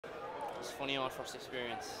funny old first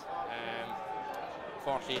experience.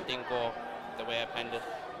 Unfortunately, it didn't go the way I planned it.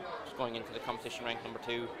 Just going into the competition ranked number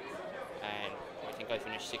 2, and I think I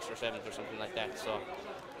finished 6th or 7th or something like that. So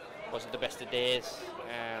wasn't the best of days.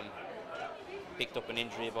 Picked up an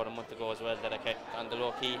injury about a month ago as well that I kept on the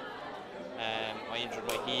low key. I injured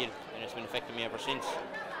my heel and it's been affecting me ever since.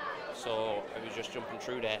 So I was just jumping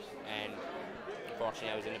through that, and unfortunately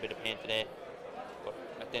I was in a bit of pain today. But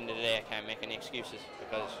at the end of the day, I can't make any excuses,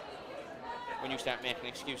 because when you start making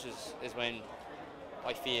excuses is when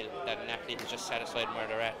I feel that an athlete is just satisfied where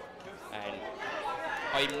they're at. And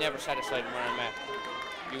I'm never satisfied where I'm at.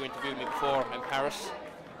 You interviewed me before in Paris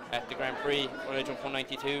at the Grand Prix where I jumped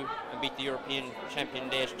 192 and beat the European champion,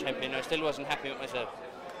 the Asian champion. I still wasn't happy with myself.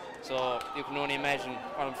 So you can only imagine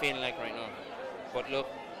what I'm feeling like right now. But look,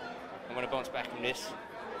 I'm going to bounce back from this.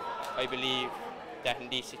 I believe that in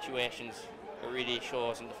these situations it really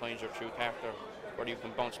shows and defines your true character, where you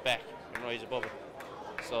can bounce back and rise above it.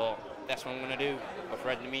 So that's what I'm going to do. But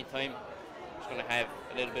for in the meantime, I'm just going to have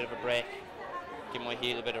a little bit of a break, give my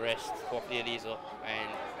heel a bit of rest, hopefully it'll ease up, and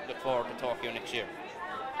look forward to Tokyo next year.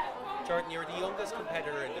 Jordan, you're the youngest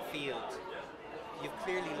competitor in the field. You've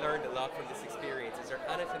clearly learned a lot from this experience. Is there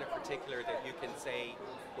anything in particular that you can say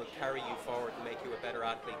will carry you forward and make you a better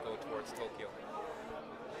athlete going towards Tokyo?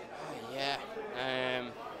 Yeah,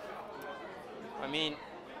 I mean,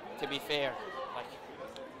 to be fair, like,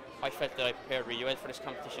 I felt that I prepared really well for this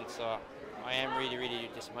competition, so I am really, really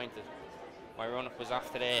disappointed. My run-up was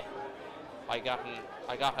off today. I got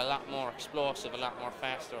a lot more explosive, a lot more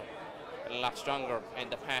faster, and a lot stronger in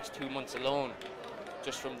the past 2 months alone,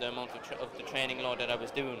 just from the amount of the training load that I was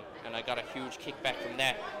doing, and I got a huge kickback from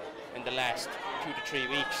that in the last 2 to 3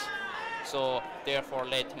 weeks. So therefore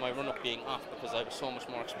led to my run-up being off, because I was so much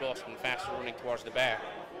more explosive and faster running towards the bar.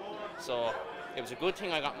 So it was a good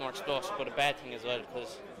thing I got more explosive, but a bad thing as well,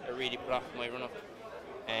 because it really put off my run-up.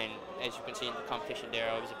 And as you can see in the competition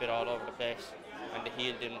there, I was a bit all over the place, and the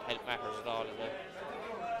heel didn't help matters at all as well.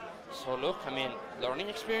 So look, I mean, learning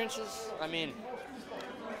experiences, I mean,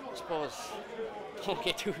 I suppose don't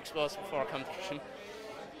get too explosive before a competition.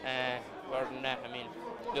 Other than that, I mean,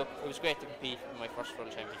 look, it was great to compete in my first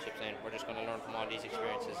World Championships, and we're just going to learn from all these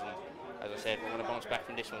experiences, and as I said, we're going to bounce back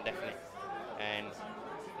from this one definitely, and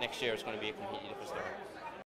next year it's going to be a completely different story.